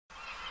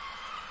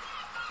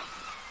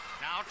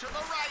Now to the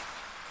right.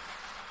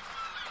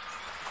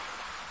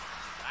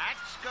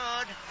 That's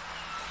good.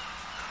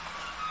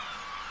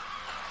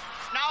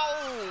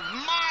 No,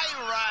 my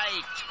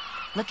right.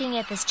 Looking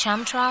at this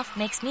chum trough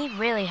makes me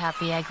really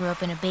happy I grew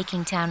up in a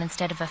baking town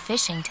instead of a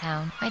fishing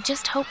town. I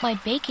just hope my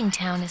baking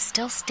town is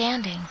still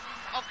standing.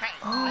 Okay.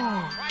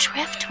 Oh,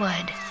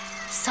 driftwood.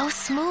 So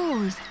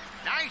smooth.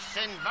 Nice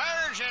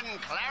inversion,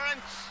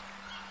 Clarence.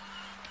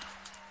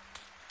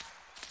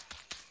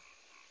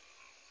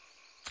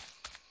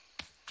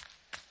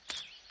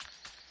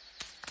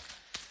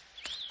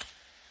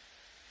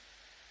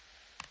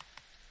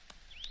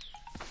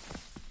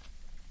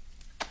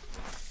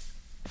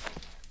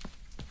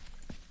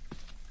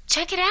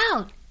 Check it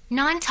out.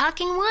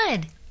 Non-talking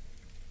wood.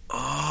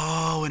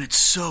 Oh, and it's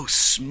so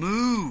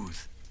smooth.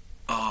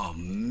 Oh,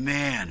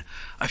 man.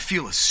 I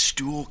feel a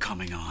stool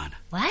coming on.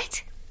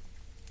 What?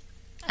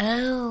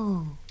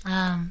 Oh,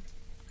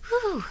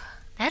 whew,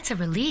 that's a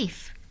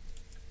relief.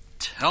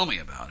 Tell me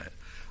about it.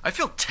 I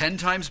feel 10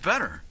 times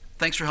better.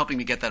 Thanks for helping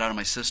me get that out of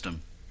my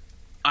system.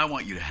 I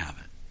want you to have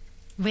it.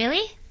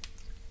 Really?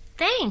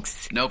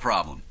 Thanks. No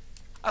problem.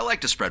 I like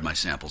to spread my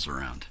samples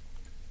around.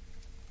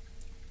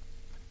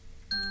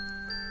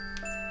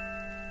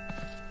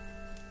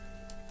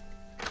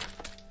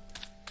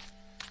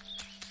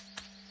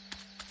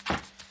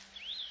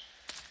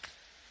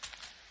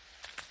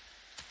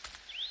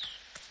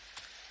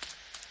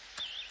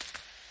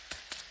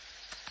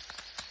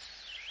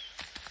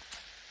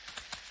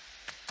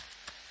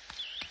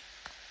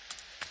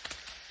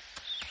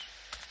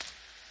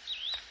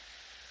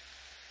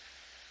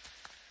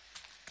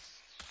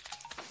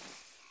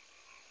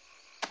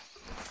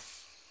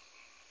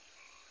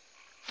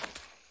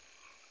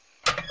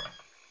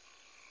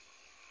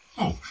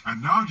 Oh,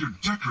 and now you're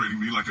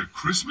decorating me like a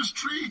Christmas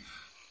tree?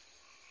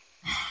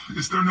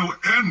 Is there no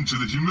end to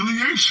the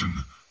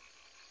humiliation?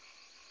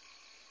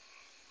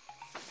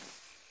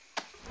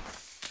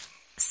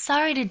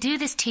 Sorry to do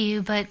this to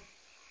you, but...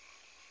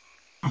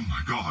 Oh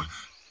my God,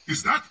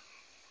 is that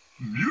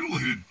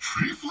mutilated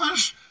tree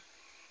flesh?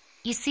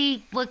 You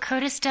see, what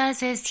Curtis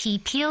does is he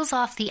peels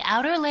off the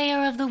outer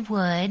layer of the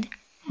wood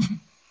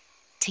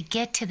to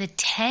get to the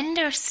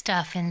tender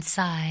stuff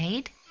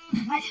inside.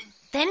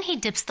 Then he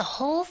dips the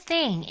whole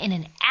thing in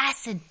an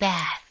acid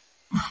bath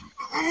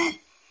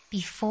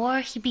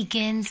before he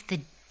begins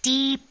the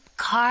deep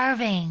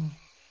carving.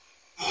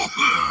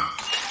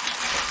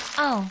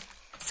 Oh,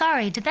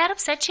 sorry, did that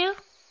upset you?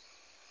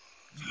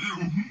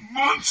 You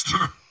monster!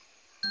 Don't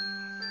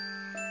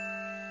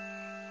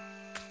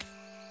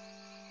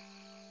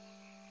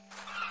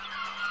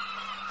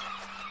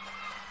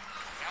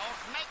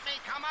make me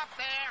come up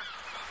there.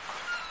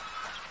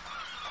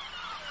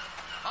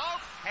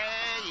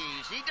 Okay,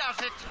 easy does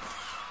it.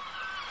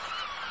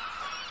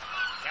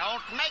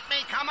 Don't make me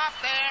come up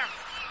there.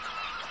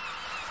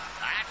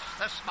 That's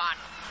the spot.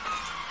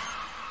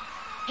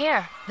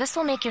 Here, this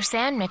will make your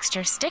sand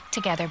mixture stick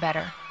together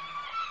better.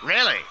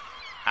 Really?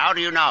 How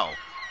do you know?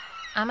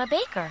 I'm a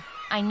baker.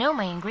 I know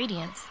my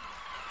ingredients.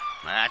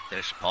 At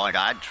this point,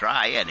 I'd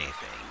try anything.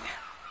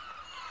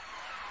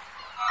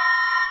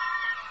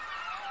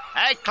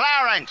 Hey,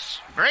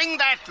 Clarence, bring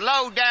that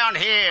load down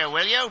here,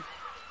 will you?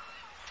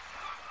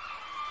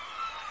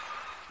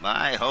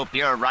 I hope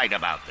you're right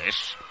about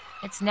this.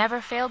 It's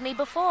never failed me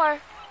before.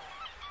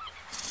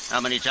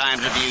 How many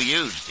times have you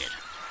used it?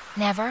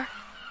 Never.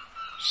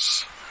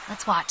 Shh,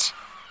 let's watch.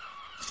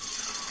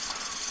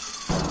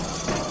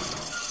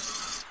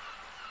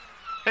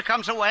 Here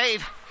comes a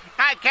wave.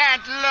 I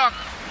can't look.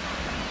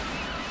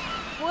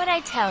 What'd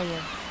I tell you?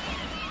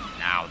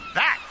 Now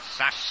that's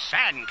a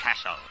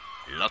sandcastle.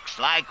 Looks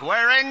like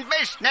we're in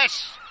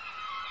business.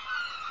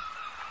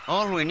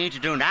 All we need to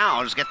do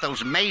now is get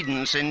those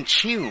maidens in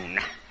tune.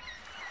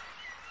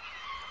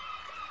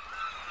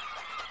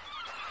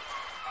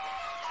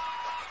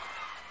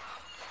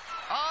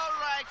 All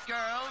right,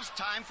 girls,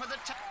 time for the...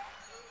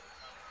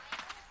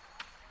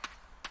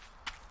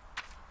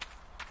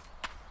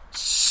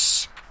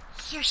 Shh!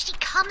 Here she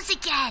comes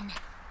again.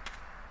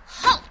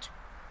 Halt!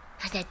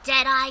 The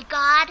Dead-Eye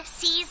God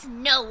sees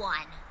no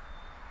one.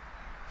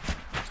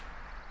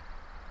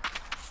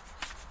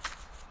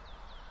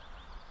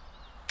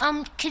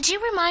 Could you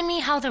remind me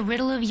how the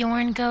riddle of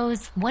Yorn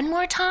goes one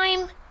more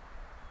time?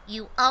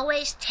 You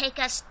always take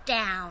us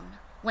down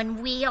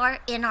when we are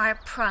in our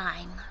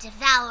prime.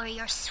 Devour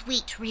your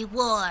sweet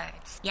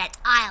rewards, yet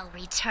I'll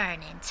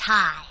return in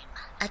time.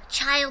 A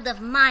child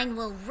of mine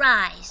will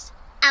rise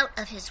out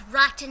of his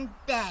rotten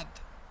bed,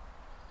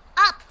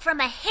 up from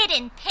a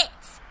hidden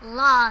pit,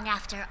 long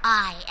after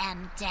I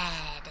am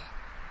dead.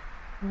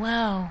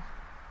 Whoa.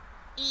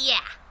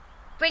 Yeah.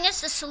 Bring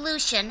us the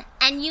solution,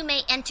 and you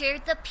may enter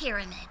the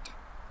pyramid.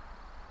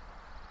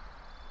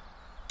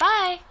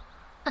 Bye.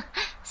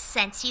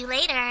 Sense you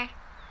later.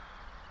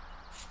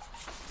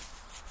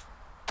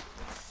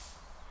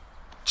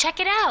 Check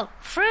it out.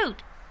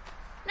 Fruit.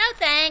 No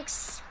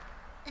thanks.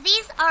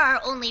 These are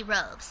our only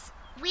robes.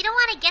 We don't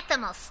want to get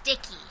them all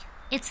sticky.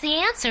 It's the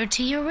answer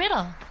to your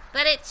riddle.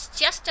 But it's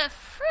just a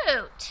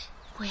fruit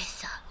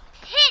with a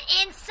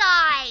pit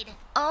inside. ride!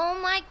 Oh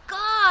my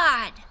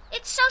god!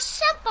 It's so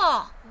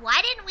simple!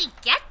 Why didn't we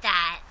get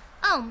that?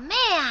 Oh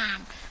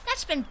man,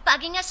 that's been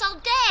bugging us all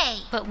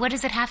day. But what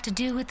does it have to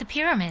do with the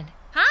pyramid?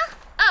 Huh?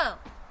 Oh,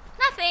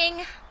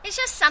 nothing. It's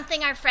just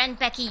something our friend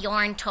Becky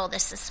Yorn told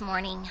us this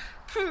morning.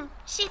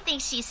 She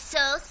thinks she's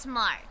so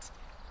smart.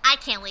 I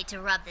can't wait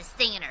to rub this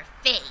thing in her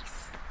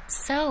face.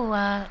 So,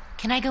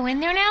 can I go in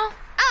there now?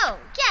 Oh,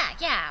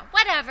 yeah,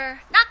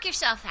 whatever. Knock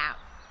yourself out.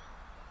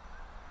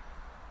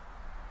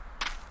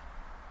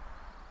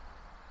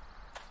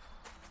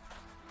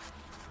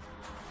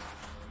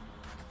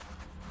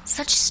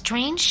 Such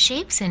strange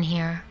shapes in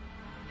here.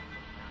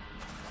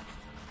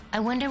 I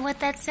wonder what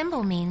that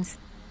symbol means.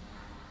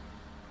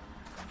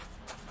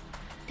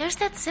 There's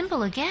that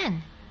symbol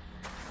again.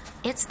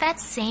 It's that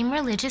same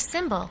religious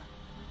symbol,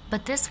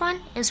 but this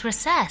one is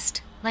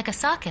recessed, like a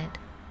socket.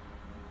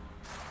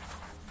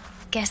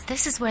 Guess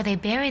this is where they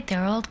buried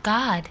their old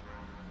god.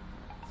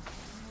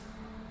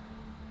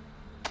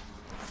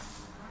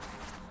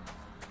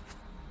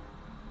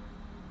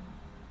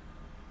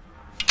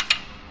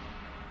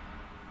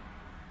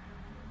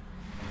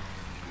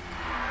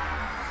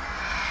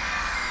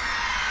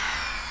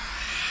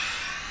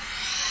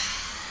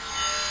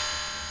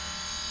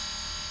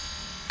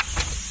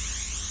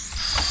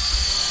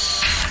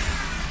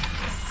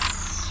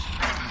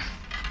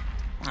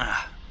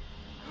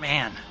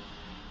 Man,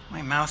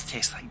 my mouth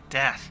tastes like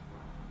death.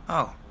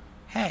 Oh,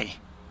 hey,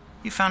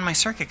 you found my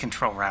circuit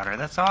control router.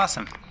 That's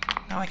awesome.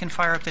 Now I can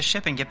fire up the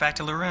ship and get back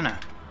to Loruna.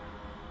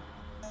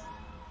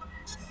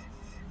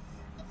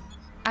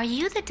 Are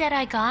you the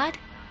Deadeye God?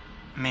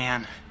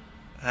 Man,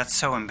 that's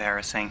so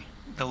embarrassing.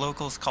 The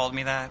locals called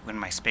me that when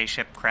my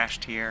spaceship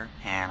crashed here,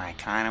 and I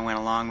kind of went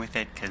along with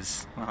it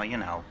because, well, you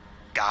know,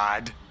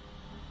 God.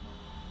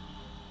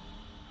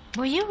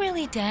 Were you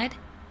really dead?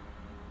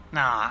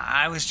 Nah,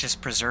 I was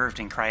just preserved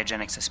in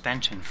cryogenic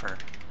suspension for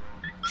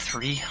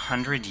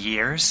 300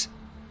 years?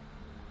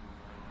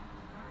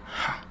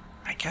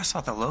 I guess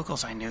all the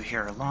locals I knew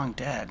here are long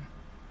dead.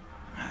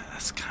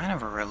 That's kind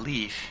of a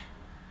relief.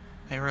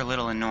 They were a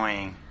little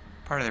annoying.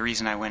 Part of the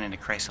reason I went into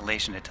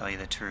crysolation, to tell you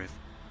the truth.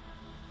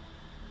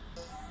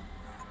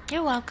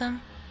 You're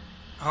welcome.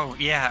 Oh,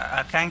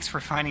 yeah, thanks for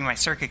finding my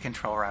circuit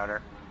control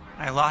router.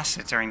 I lost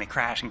it during the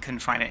crash and couldn't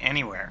find it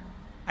anywhere.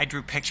 I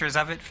drew pictures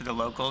of it for the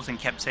locals and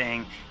kept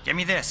saying, "Give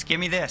me this, give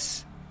me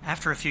this."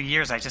 After a few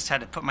years, I just had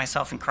to put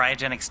myself in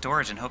cryogenic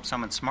storage and hope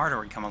someone smarter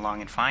would come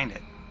along and find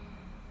it.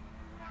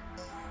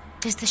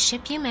 Does the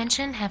ship you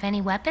mentioned have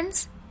any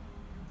weapons?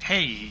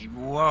 Hey,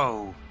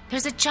 whoa.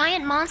 There's a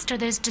giant monster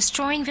that's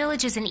destroying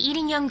villages and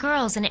eating young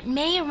girls, and it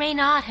may or may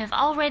not have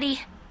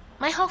already...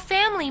 My whole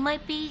family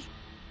might be...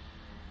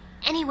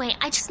 Anyway,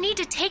 I just need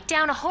to take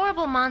down a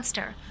horrible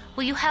monster.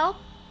 Will you help?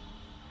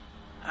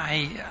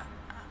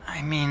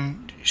 I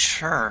mean,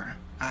 sure.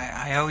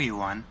 I owe you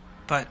one.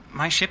 But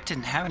my ship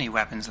didn't have any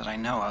weapons that I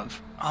know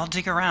of. I'll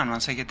dig around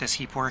once I get this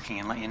heap working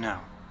and let you know.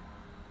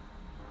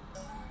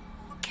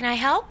 Can I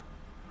help?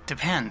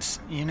 Depends.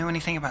 You know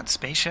anything about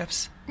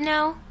spaceships?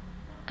 No.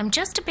 I'm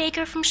just a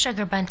baker from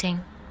Sugar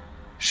Bunting.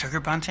 Sugar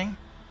Bunting?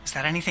 Is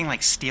that anything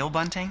like Steel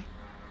Bunting?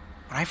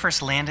 When I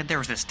first landed, there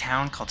was this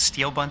town called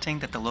Steel Bunting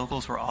that the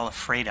locals were all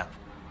afraid of.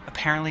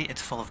 Apparently,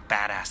 it's full of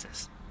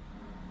badasses.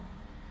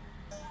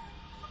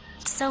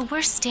 So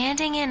we're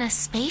standing in a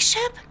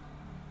spaceship?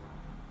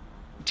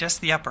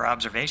 Just the upper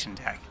observation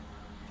deck.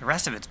 The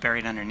rest of it's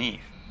buried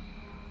underneath.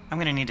 I'm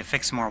going to need to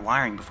fix some more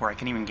wiring before I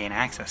can even gain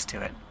access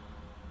to it.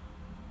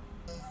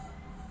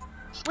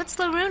 What's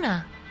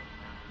Loruna?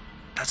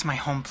 That's my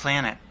home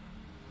planet.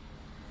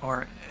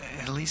 Or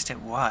at least it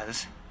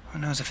was. Who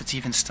knows if it's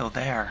even still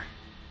there.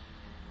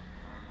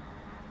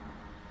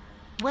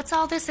 What's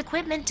all this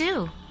equipment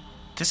do?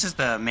 This is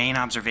the main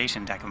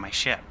observation deck of my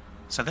ship.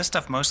 So this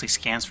stuff mostly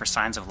scans for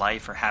signs of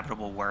life or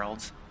habitable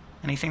worlds.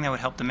 Anything that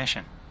would help the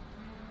mission.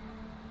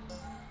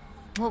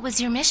 What was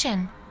your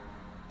mission?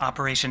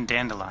 Operation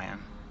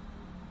Dandelion.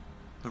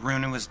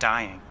 Loruna was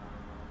dying.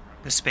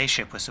 The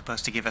spaceship was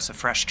supposed to give us a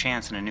fresh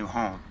chance and a new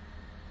home.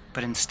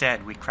 But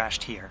instead, we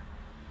crashed here.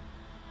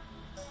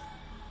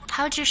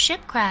 How'd your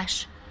ship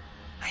crash?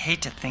 I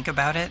hate to think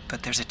about it,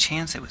 but there's a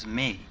chance it was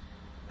me.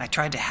 I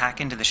tried to hack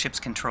into the ship's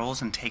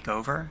controls and take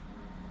over.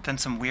 Then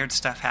some weird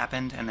stuff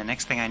happened, and the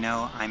next thing I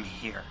know, I'm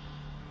here.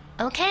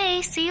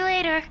 Okay, see you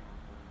later.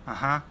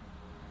 Uh-huh.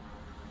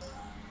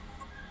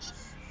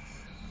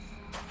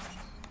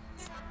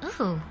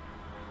 Ooh,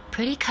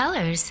 pretty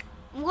colors.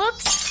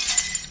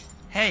 Whoops!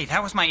 Hey,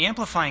 that was my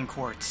amplifying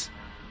quartz.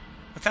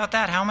 Without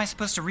that, how am I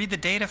supposed to read the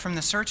data from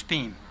the search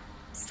beam?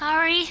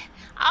 Sorry,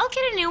 I'll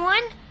get a new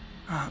one.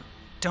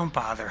 Don't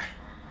bother.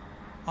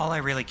 All I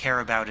really care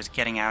about is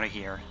getting out of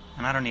here,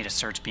 and I don't need a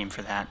search beam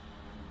for that.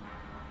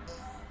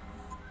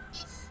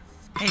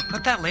 Hey,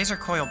 put that laser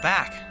coil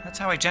back. That's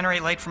how I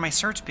generate light for my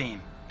search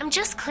beam. I'm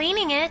just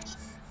cleaning it.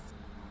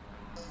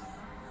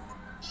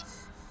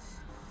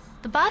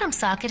 The bottom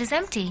socket is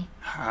empty.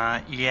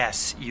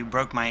 Yes, you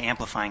broke my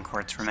amplifying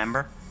quartz,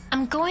 remember?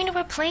 I'm going to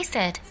replace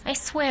it, I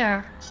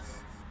swear.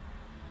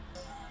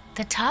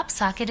 The top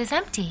socket is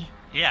empty.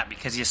 Yeah,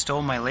 because you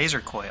stole my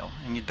laser coil,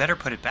 and you'd better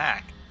put it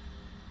back.